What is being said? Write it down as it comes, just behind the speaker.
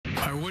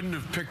I wouldn't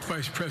have picked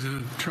Vice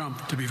President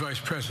Trump to be vice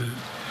president,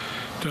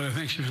 that I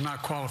think she was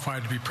not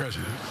qualified to be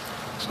president.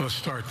 So let's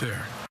start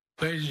there.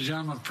 Ladies and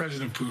gentlemen,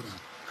 President Putin.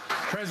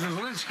 President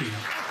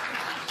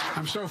Zelensky,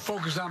 I'm so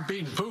focused on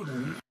beating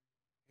Putin.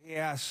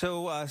 Yeah,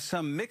 so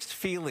some mixed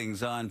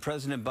feelings on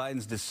President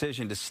Biden's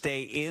decision to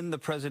stay in the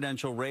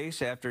presidential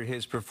race after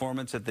his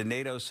performance at the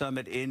NATO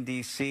summit in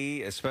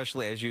D.C.,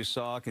 especially as you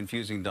saw,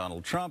 confusing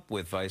Donald Trump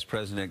with Vice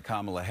President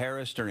Kamala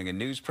Harris during a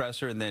news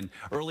presser. And then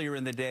earlier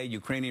in the day,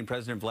 Ukrainian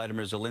President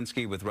Vladimir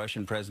Zelensky with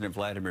Russian President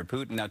Vladimir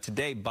Putin. Now,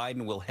 today,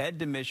 Biden will head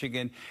to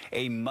Michigan,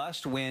 a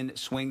must-win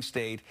swing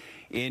state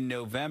in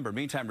November.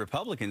 Meantime,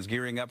 Republicans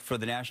gearing up for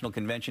the national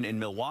convention in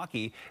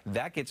Milwaukee.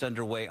 That gets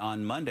underway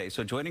on Monday.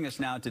 So joining us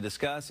now to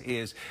discuss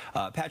is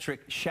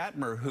Patrick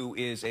Schoettmer, who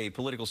is a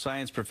political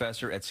science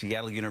professor at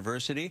Seattle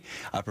University.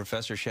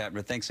 Professor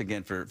Schoettmer, thanks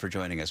again for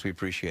joining us. We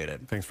appreciate it.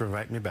 Thanks for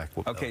inviting me back.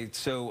 Okay,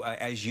 so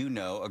as you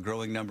know, a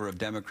growing number of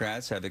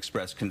Democrats have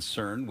expressed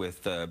concern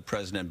with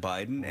President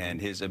Biden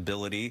and his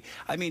ability,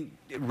 I mean,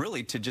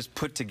 really to just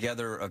put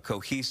together a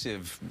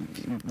cohesive,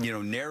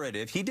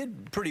 narrative. He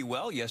did pretty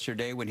well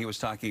yesterday when he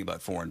was talking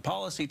about foreign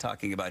policy,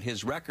 talking about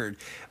his record,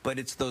 but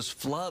it's those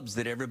flubs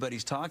that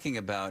everybody's talking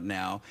about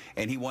now,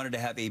 and he wanted to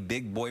have a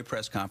big boy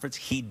press conference.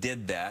 He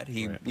did that.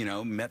 He,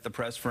 met the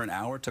press for an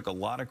hour, took a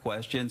lot of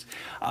questions,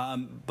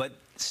 but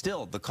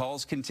still, the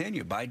calls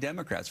continue by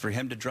Democrats for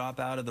him to drop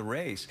out of the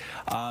race.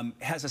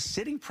 Has a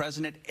sitting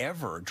president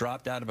ever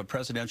dropped out of a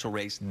presidential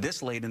race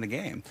this late in the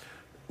game?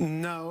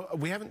 No,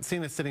 we haven't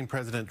seen a sitting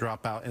president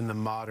drop out in the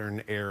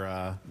modern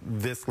era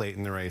this late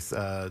in the race.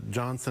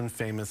 Johnson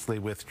famously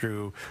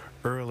withdrew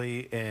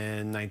early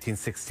in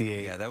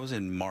 1968. Yeah, that was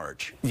in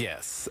March.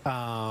 Yes.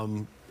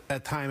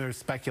 At time of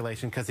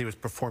speculation because he was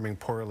performing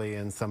poorly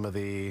in some of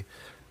the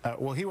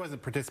well, he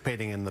wasn't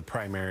participating in the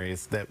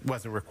primaries. That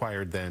wasn't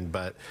required then,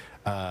 but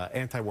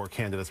anti-war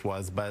candidates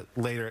was. But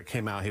later it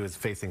came out he was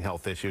facing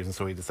health issues, and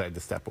so he decided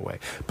to step away.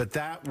 But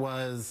that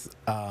was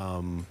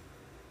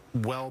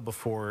well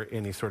before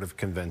any sort of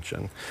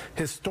convention.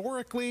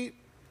 Historically,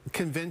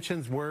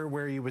 conventions were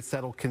where you would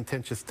settle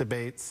contentious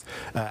debates.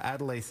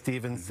 Adlai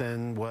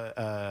Stevenson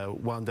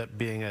wound up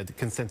being a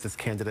consensus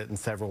candidate in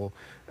several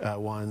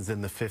ones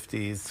in the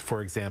 50s,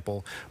 for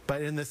example.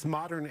 But in this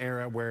modern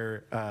era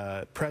where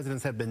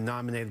presidents have been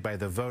nominated by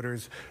the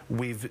voters,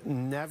 we've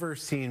never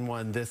seen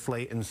one this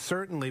late, and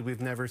certainly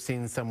we've never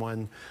seen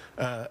someone,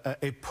 a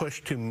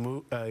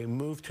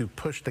move to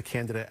push the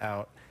candidate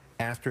out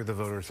after the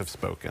voters have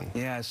spoken.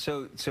 Yeah,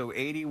 so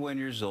 81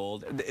 years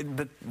old.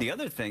 The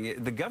other thing,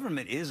 the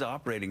government is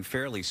operating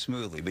fairly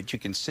smoothly, but you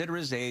consider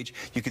his age,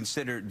 you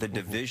consider the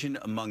division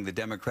among the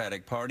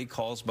Democratic Party,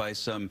 calls by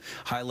some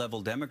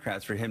high-level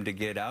Democrats for him to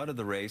get out of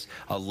the race,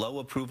 a low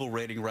approval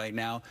rating right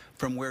now.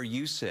 From where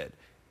you sit,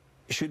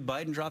 should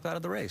Biden drop out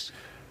of the race?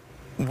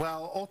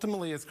 Well,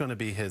 ultimately it's going to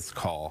be his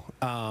call.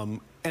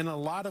 In a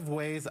lot of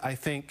ways, I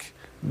think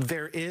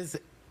there is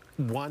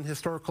one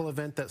historical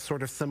event that's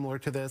sort of similar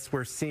to this.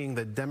 We're seeing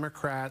the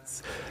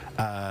Democrats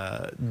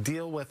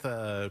deal with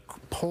a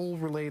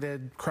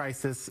poll-related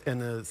crisis in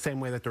the same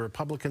way that the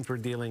Republicans were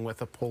dealing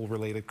with a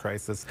poll-related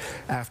crisis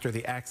after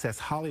the Access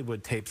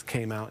Hollywood tapes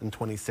came out in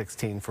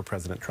 2016 for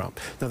President Trump.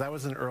 Now, that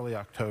was in early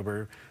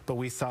October, but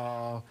we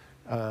saw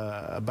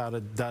about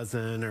a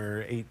dozen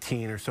or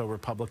 18 or so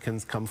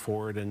Republicans come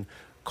forward and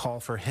call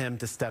for him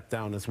to step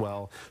down as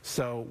well.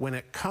 So when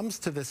it comes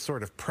to this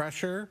sort of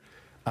pressure,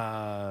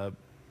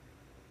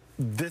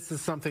 this is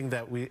something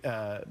that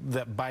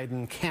that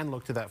Biden can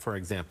look to that, for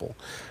example.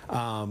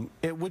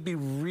 It would be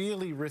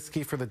really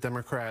risky for the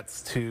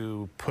Democrats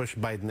to push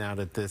Biden out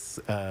at this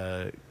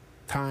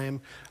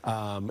time.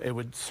 It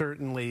would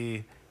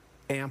certainly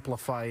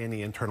amplify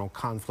any internal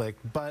conflict,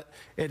 but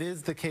it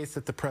is the case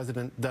that the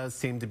president does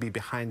seem to be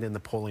behind in the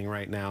polling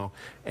right now,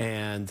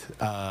 and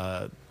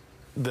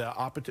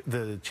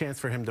the chance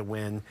for him to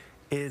win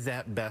is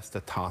at best a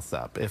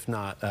toss-up, if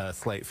not a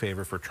slight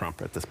favor for Trump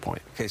at this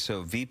point. Okay,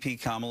 so VP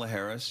Kamala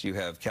Harris, you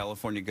have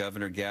California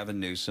Governor Gavin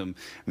Newsom,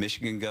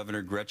 Michigan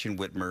Governor Gretchen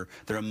Whitmer.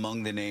 They're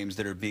among the names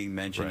that are being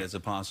mentioned as a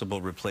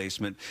possible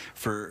replacement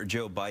for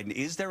Joe Biden.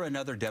 Is there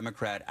another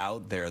Democrat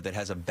out there that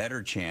has a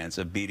better chance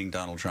of beating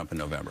Donald Trump in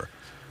November?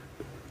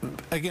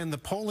 Again, the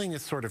polling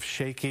is sort of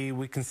shaky.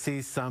 We can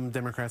see some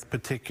Democrats,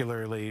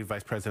 particularly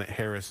Vice President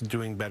Harris,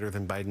 doing better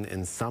than Biden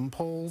in some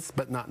polls,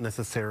 but not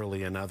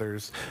necessarily in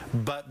others.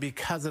 But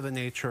because of the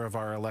nature of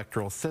our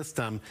electoral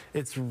system,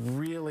 it's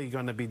really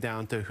going to be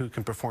down to who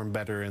can perform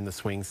better in the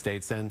swing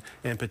states, and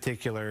in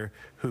particular,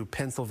 who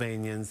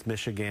Pennsylvanians,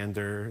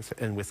 Michiganders,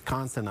 and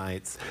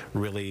Wisconsinites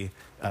really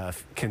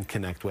can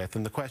connect with.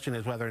 And the question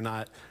is whether or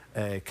not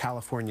a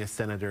California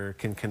senator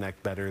can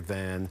connect better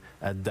than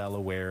a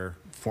Delaware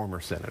former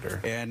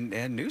senator. And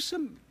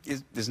Newsom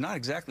is not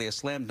exactly a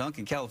slam dunk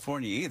in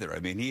California either. I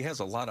mean, he has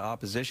a lot of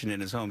opposition in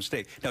his home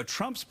state. Now,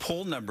 Trump's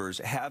poll numbers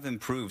have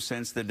improved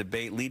since the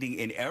debate, leading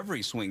in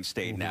every swing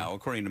state now,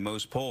 according to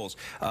most polls.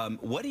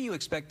 What do you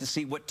expect to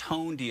see? What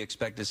tone do you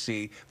expect to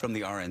see from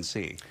the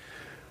RNC?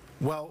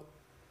 Well,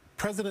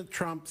 President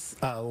Trump's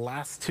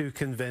last two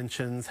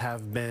conventions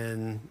have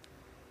been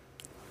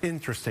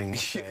interesting to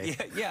say.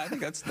 Yeah, I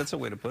think that's a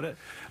way to put it.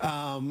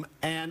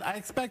 And I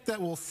expect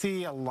that we'll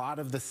see a lot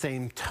of the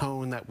same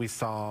tone that we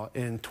saw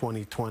in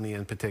 2020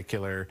 in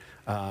particular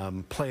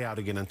play out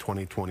again in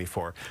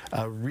 2024.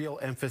 A real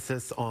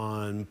emphasis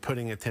on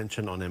putting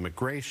attention on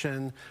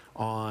immigration,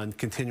 on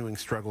continuing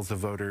struggles of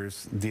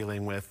voters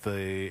dealing with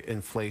the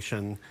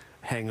inflation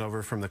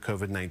hangover from the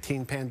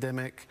COVID-19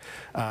 pandemic.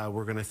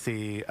 We're going to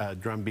see a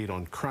drumbeat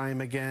on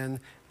crime again.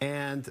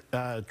 And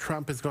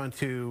Trump is going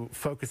to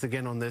focus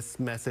again on this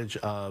message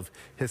of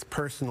his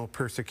personal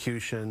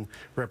persecution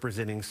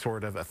representing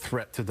sort of a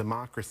threat to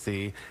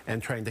democracy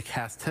and trying to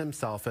cast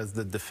himself as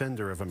the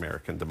defender of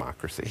American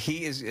democracy.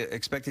 He is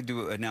expected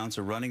to announce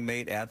a running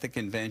mate at the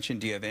convention.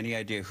 Do you have any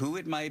idea who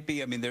it might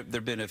be? I mean, there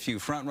have been a few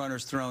front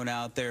runners thrown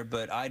out there,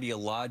 but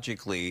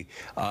ideologically,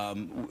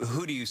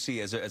 who do you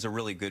see as a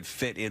really good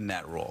fit in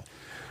that role?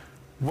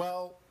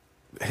 Well,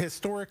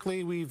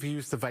 historically, we've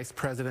used the vice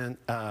president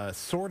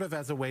sort of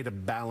as a way to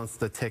balance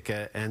the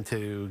ticket and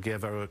to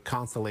give a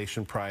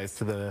consolation prize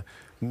to the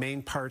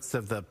main parts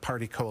of the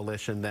party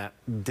coalition that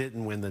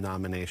didn't win the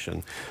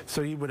nomination.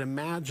 So you would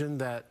imagine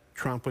that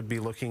Trump would be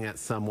looking at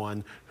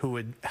someone who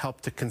would help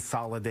to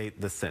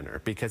consolidate the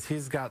center because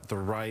he's got the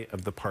right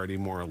of the party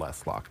more or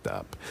less locked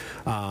up.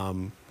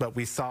 But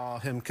we saw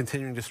him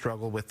continuing to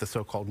struggle with the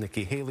so-called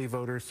Nikki Haley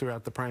voters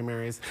throughout the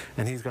primaries,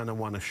 and he's going to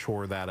want to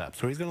shore that up.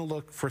 So he's going to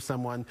look for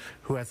someone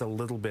who has a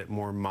little bit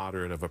more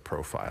moderate of a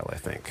profile, I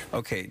think.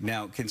 Okay,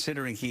 now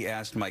considering he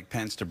asked Mike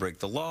Pence to break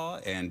the law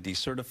and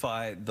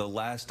decertify the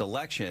last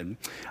election,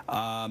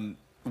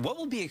 what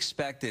will be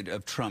expected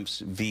of Trump's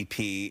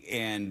VP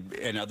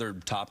and other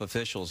top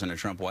officials in a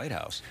Trump White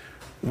House?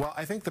 Well,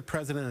 I think the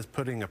president is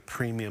putting a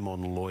premium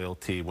on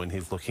loyalty when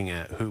he's looking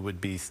at who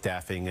would be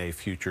staffing a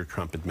future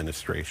Trump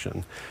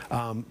administration.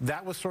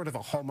 That was sort of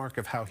a hallmark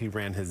of how he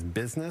ran his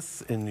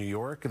business in New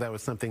York. That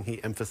was something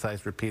he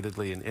emphasized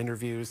repeatedly in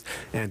interviews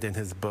and in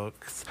his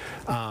books.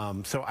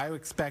 So I would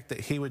expect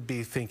that he would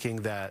be thinking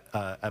that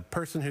a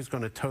person who's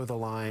going to toe the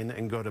line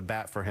and go to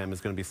bat for him is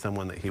going to be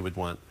someone that he would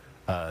want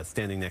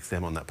standing next to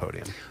him on that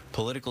podium.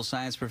 Political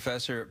science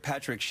professor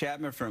Patrick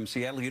Schoettmer from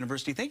Seattle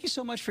University. Thank you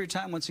so much for your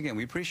time once again.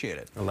 We appreciate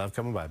it. I love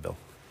coming by, Bill.